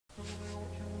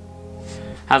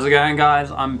How's it going,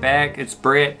 guys? I'm back, it's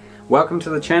Brett. Welcome to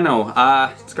the channel.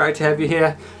 It's great to have you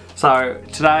here. So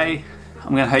today I'm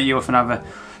going to hit you with another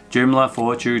Joomla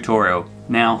 4 tutorial.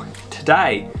 Now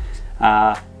today,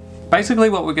 basically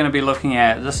what we're going to be looking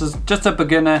at, this is just a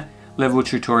beginner level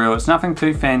tutorial. It's nothing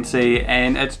too fancy,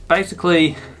 and it's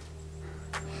basically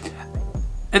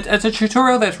it's a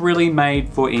tutorial that's really made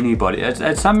for anybody. It's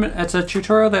a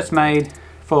tutorial that's made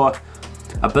for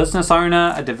a business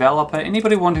owner, a developer,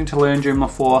 anybody wanting to learn Joomla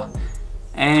 4,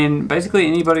 and basically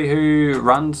anybody who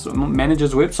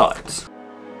manages websites.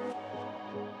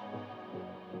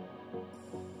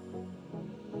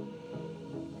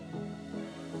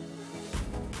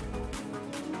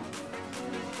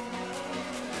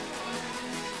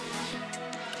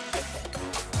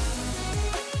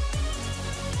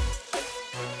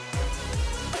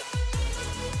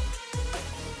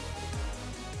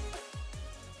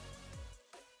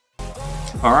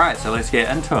 Alright, so let's get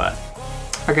into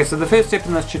it. Okay, so the first step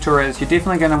in this tutorial is you're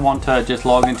definitely going to want to just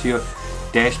log into your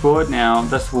dashboard. Now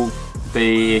this will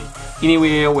be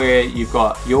anywhere where you've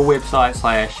got your website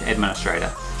 /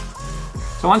 administrator.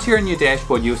 So once you're in your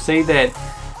dashboard, you'll see that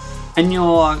in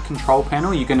your control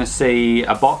panel you're going to see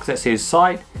a box that says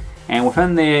site, and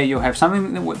within there you'll have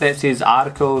something that says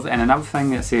articles and another thing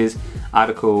that says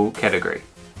article category.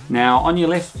 Now on your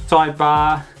left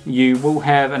sidebar you will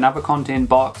have another content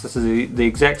box. This is the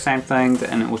exact same thing,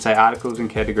 and it will say articles and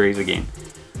categories again.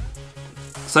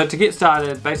 So to get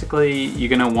started, basically you're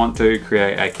going to want to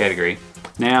create a category.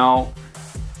 Now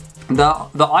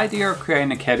the idea of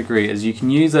creating a category is you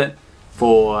can use it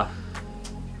for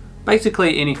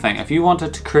basically anything. If you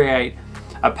wanted to create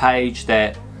a page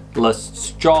that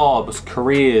lists jobs,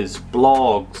 careers,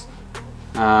 blogs,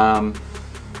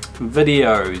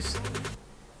 videos,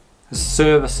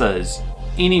 services,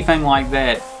 anything like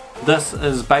that, this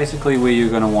is basically where you're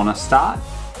going to want to start.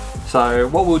 So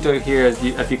what we'll do here is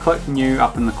if you click new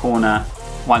up in the corner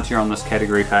once you're on this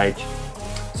category page.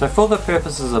 So for the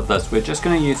purposes of this, we're just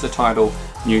going to use the title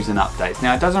news and updates.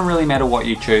 Now it doesn't really matter what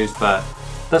you choose, but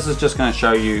this is just going to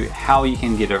show you how you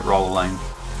can get it rolling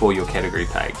for your category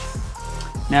page.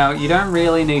 Now you don't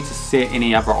really need to set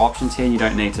any other options here. You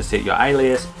don't need to set your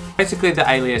alias. Basically the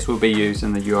alias will be used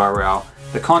in the URL.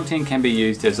 The content can be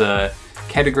used as a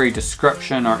category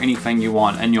description or anything you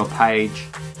want in your page.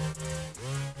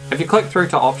 If you click through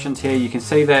to options here, you can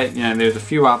see that there's a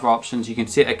few other options. You can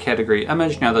set a category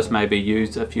image. Now this may be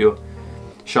used if you're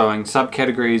showing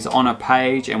subcategories on a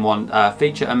page and want a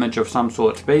feature image of some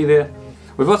sort to be there.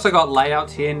 We've also got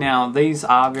layouts here. Now these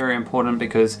are very important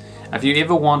because if you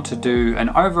ever want to do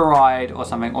an override or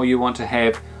something, or you want to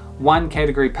have one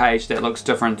category page that looks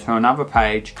different to another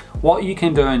page, what you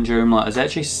can do in Joomla is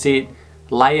actually set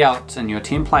layouts in your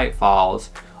template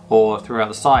files or throughout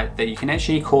the site that you can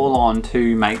actually call on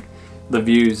to make the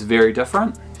views very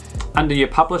different. Under your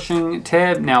publishing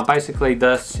tab, now basically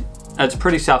it's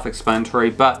pretty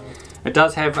self-explanatory, but it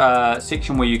does have a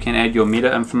section where you can add your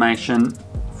meta information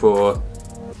for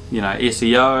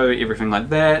SEO, everything like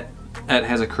that. It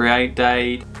has a create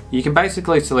date. You can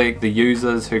basically select the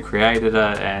users who created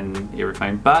it and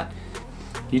everything, but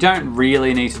you don't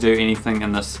really need to do anything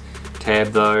in this tab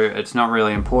though. It's not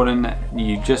really important.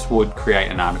 You just would create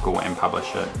an article and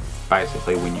publish it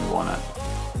basically when you want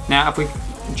it. Now if we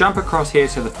jump across here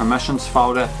to the permissions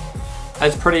folder,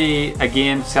 it's pretty,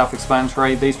 again,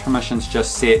 self-explanatory. These permissions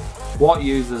just set what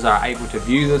users are able to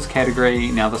view this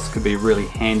category. Now this could be really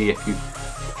handy if you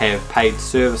have paid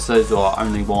services or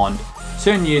only want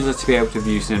certain users to be able to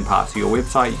view certain parts of your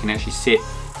website. You can actually set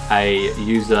a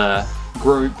user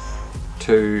group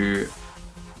to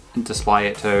display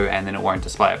it to, and then it won't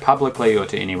display it publicly or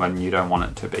to anyone you don't want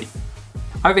it to be.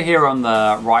 Over here on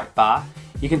the right bar,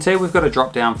 you can see we've got a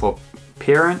drop down for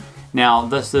parent. Now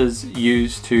this is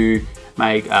used to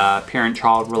make a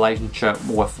parent-child relationship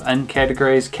within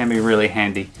categories. Can be really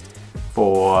handy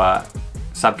for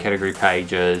subcategory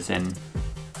pages and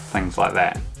things like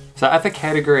that. So if a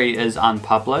category is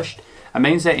unpublished, it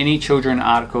means that any children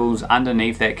articles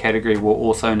underneath that category will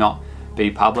also not be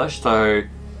published. So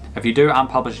if you do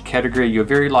unpublish a category, you're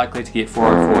very likely to get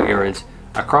 404 errors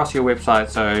across your website.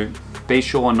 So be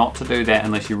sure not to do that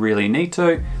unless you really need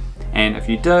to. And if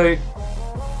you do,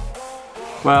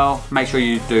 well, make sure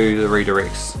you do the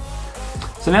redirects.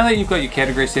 So now that you've got your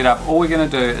category set up, all we're going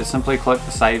to do is simply click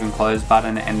the save and close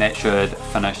button, and that should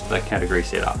finish the category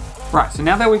setup. Right, so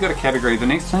now that we've got a category, the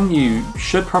next thing you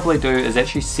should probably do is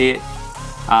actually set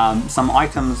some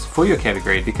items for your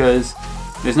category, because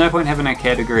there's no point having a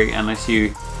category unless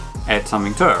you add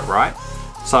something to it, right?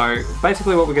 So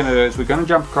basically what we're going to do is we're going to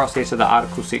jump across here to the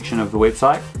article section of the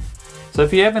website, So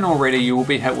if you haven't already, you will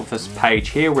be hit with this page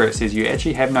here where it says you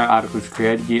actually have no articles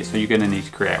created yet, so you're going to need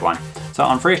to create one. So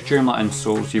on fresh Joomla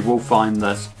installs, you will find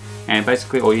this, and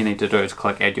basically all you need to do is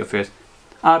click add your first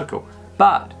article.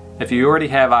 But if you already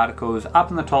have articles, up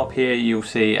in the top here you'll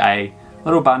see a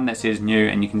little button that says new,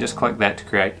 and you can just click that to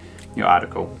create your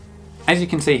article. As you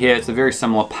can see here, it's a very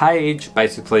similar page.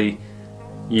 Basically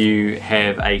you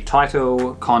have a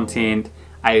title, content,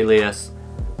 alias,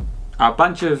 a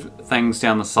bunch of things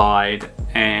down the side,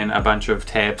 and a bunch of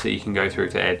tabs that you can go through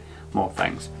to add more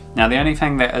things. Now the only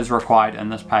thing that is required in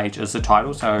this page is the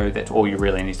title, so that's all you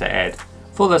really need to add.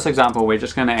 For this example, we're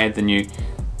just going to add the new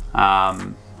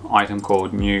item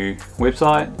called new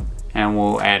website, and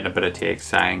we'll add a bit of text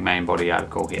saying main body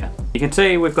article here. You can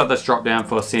see we've got this drop down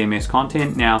for CMS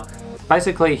content. Now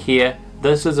basically here,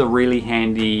 this is a really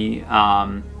handy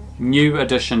new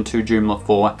addition to Joomla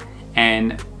 4,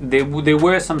 and there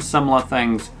were some similar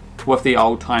things with the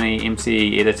old tiny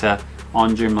MCE editor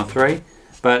on Joomla 3,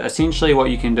 but essentially what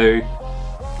you can do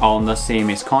on the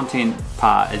CMS content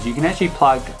part is you can actually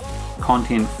plug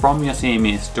content from your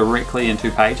CMS directly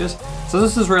into pages. So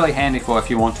this is really handy for if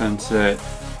you want to insert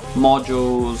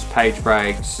modules, page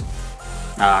breaks,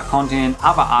 content,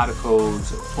 other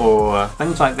articles, or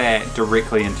things like that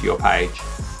directly into your page.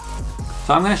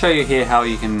 So I'm going to show you here how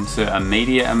you can insert a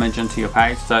media image into your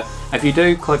page. So if you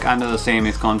do click under the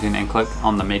CMS content and click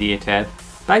on the media tab,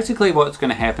 basically what's going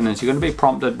to happen is you're going to be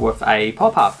prompted with a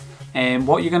pop-up, and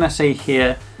what you're going to see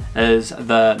here is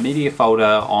the media folder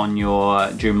on your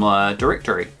Joomla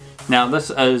directory. Now this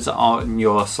is on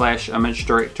your /image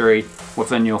directory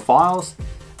within your files,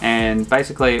 and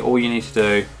basically all you need to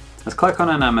do is click on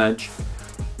an image.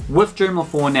 With Joomla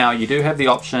 4 now, you do have the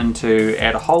option to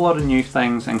add a whole lot of new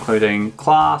things, including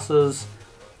classes,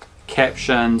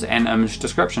 captions, and image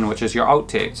description, which is your alt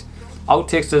text. Alt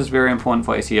text is very important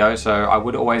for SEO, so I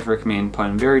would always recommend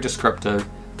putting very descriptive,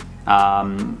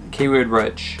 keyword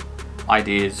rich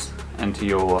ideas into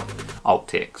your alt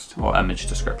text or image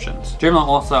descriptions. Joomla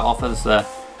also offers the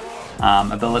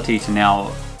ability to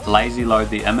now lazy load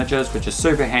the images, which is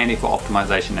super handy for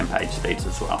optimization and page speeds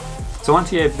as well. So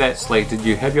once you have that selected,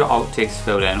 you have your alt text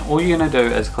filled in. All you're going to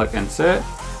do is click insert,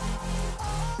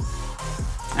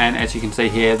 and as you can see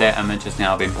here, that image has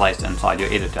now been placed inside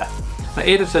your editor. The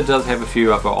editor does have a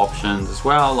few other options as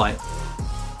well, like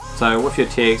so with your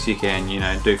text you can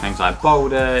do things like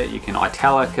bold it, you can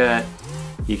italic it,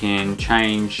 you can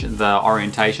change the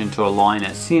orientation to align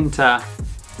at center,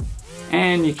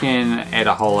 and you can add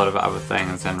a whole lot of other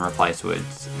things and replace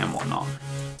words and whatnot.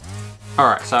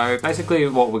 Alright, so basically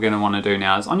what we're going to want to do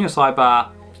now is on your sidebar,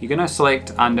 you're going to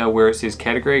select under where it says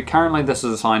category. Currently this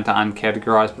is assigned to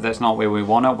uncategorized, but that's not where we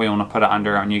want it. We want to put it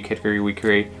under our new category we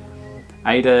created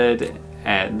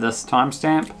at this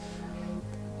timestamp.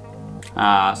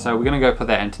 So we're going to go put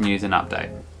that into news and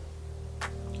update.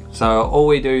 So all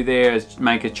we do there is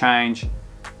make a change.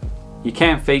 You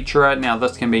can feature it. Now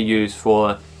this can be used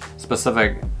for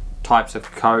specific types of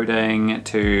coding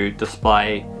to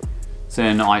display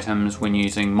certain items when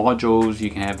using modules. You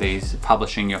can have these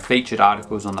publishing your featured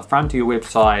articles on the front of your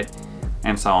website,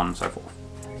 and so on and so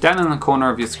forth. Down in the corner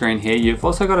of your screen here, you've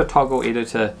also got a toggle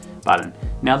editor button.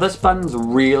 Now this button's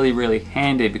really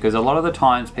handy because a lot of the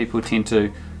times people tend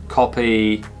to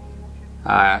copy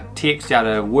text out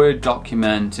of Word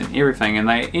documents and everything, and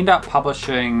they end up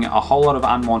publishing a whole lot of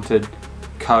unwanted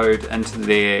code into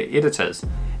their editors.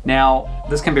 Now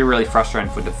this can be really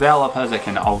frustrating for developers. It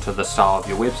can alter the style of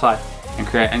your website and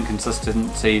create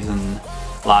inconsistencies and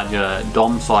larger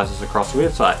DOM sizes across the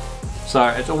website. So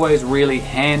it's always really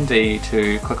handy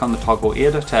to click on the toggle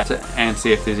editor and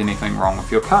see if there's anything wrong with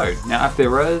your code. Now if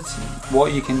there is,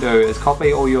 what you can do is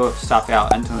copy all your stuff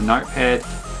out into the notepad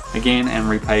again and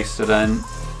repaste it in,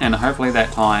 and hopefully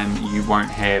that time you won't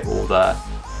have all the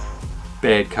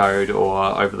bad code or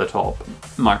over the top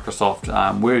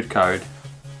Microsoft Word code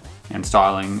and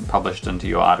styling published into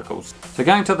your articles. So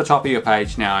going to the top of your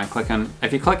page now and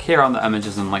if you click here on the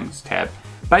images and links tab,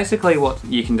 basically what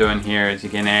you can do in here is you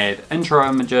can add intro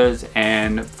images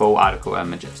and full article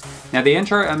images. Now the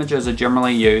intro images are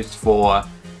generally used for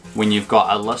when you've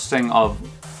got a listing of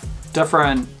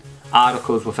different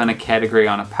articles within a category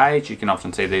on a page. You can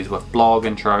often see these with blog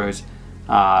intros,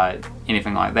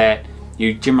 anything like that.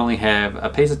 You generally have a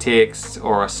piece of text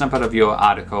or a snippet of your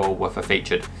article with a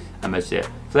featured image there.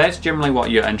 So that's generally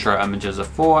what your intro images are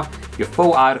for. Your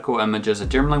full article images are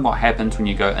generally what happens when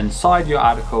you go inside your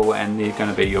article, and they're going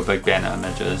to be your big banner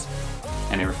images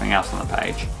and everything else on the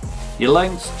page. Your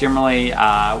links generally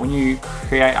when you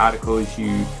create articles,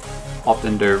 you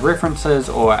often do references,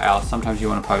 or else sometimes you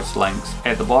want to post links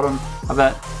at the bottom of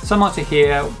it. Similar to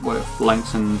here with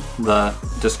links in the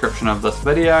description of this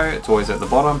video, it's always at the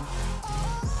bottom.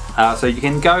 So you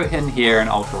can go in here and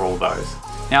alter all those.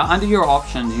 Now under your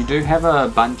options, you do have a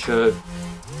bunch of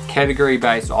category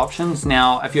based options.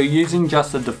 Now if you're using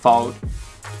just the default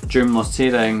Joomla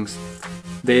settings,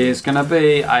 there's going to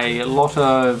be a lot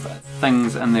of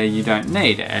things in there you don't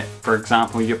need. For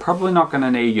example, you're probably not going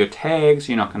to need your tags,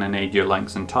 you're not going to need your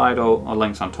links and title, or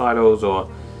links on titles,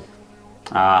 or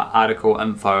article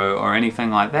info, or anything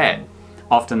like that.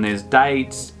 Often there's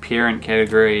dates, parent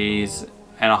categories,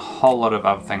 and a whole lot of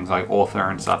other things like author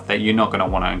and stuff that you're not going to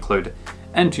want to include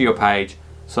into your page.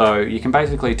 So you can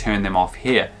basically turn them off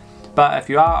here. But if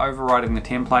you are overriding the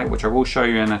template, which I will show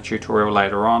you in a tutorial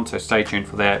later on, so stay tuned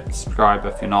for that, subscribe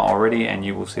if you're not already, and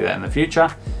you will see that in the future.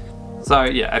 So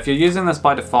yeah, if you're using this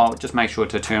by default, just make sure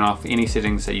to turn off any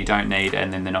settings that you don't need,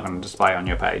 and then they're not going to display on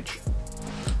your page.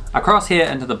 Across here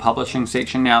into the publishing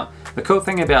section now, the cool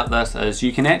thing about this is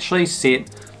you can actually set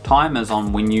timers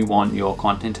on when you want your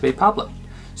content to be published.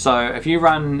 So if you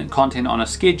run content on a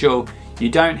schedule, you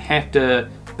don't have to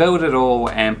build it all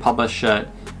and publish it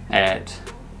at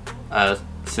a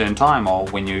certain time or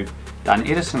when you've done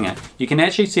editing it. You can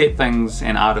actually set things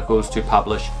and articles to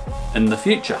publish in the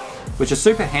future, which is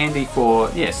super handy for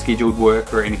scheduled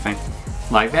work or anything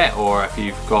like that, or if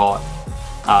you've got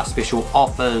special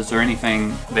offers or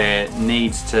anything that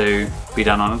needs to be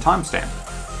done on a timestamp.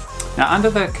 Now under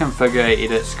the configure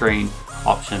edit screen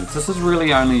options, this is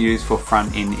really only used for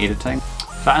front-end editing.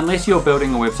 So unless you're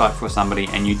building a website for somebody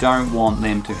and you don't want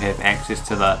them to have access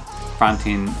to the front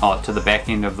end or to the back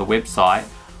end of the website,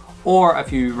 or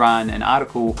if you run an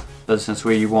article business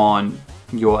where you want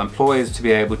your employees to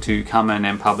be able to come in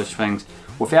and publish things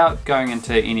without going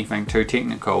into anything too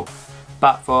technical.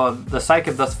 But for the sake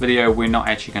of this video, we're not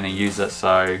actually going to use it,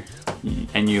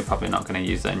 and you're probably not going to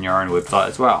use it in your own website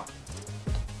as well.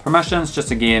 Permissions,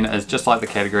 just again, is just like the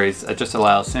categories. It just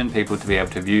allows certain people to be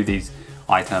able to view these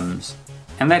items.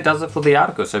 And that does it for the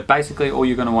article. So basically all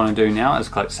you're going to want to do now is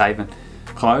click save and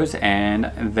close, and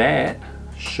that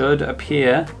should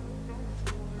appear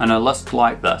in a list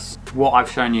like this. What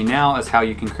I've shown you now is how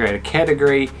you can create a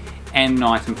category and an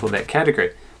item for that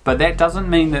category. But that doesn't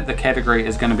mean that the category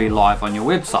is going to be live on your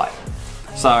website.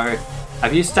 So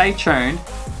if you stay tuned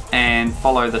and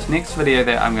follow this next video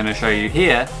that I'm going to show you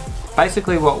here,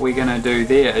 basically what we're going to do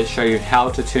there is show you how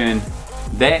to turn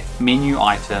that menu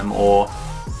item or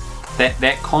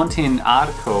that content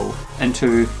article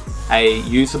into a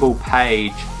usable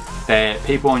page that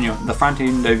people on the front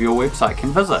end of your website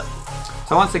can visit.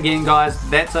 So once again guys,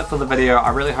 that's it for the video. I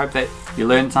really hope that you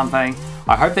learned something.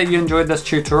 I hope that you enjoyed this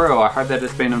tutorial. I hope that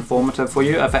it's been informative for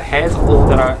you. If it has, all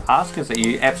that I ask is that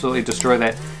you absolutely destroy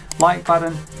that like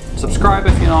button, subscribe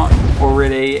if you're not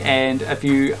already, and if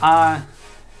you are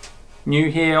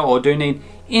new here or do need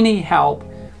any help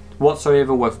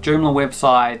whatsoever with Joomla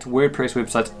websites, WordPress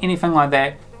websites, anything like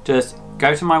that, just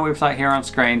go to my website here on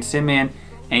screen, send me an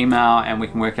email, and we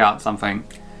can work out something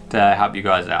to help you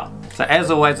guys out. So as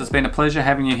always, it's been a pleasure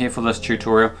having you here for this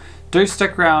tutorial. Do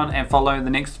stick around and follow the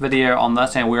next video on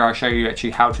this, and where I show you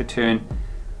actually how to turn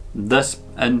this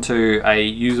into a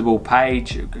usable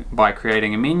page by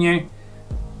creating a menu.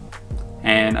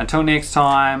 And until next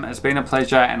time, it's been a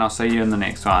pleasure, and I'll see you in the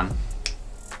next one.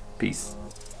 Peace.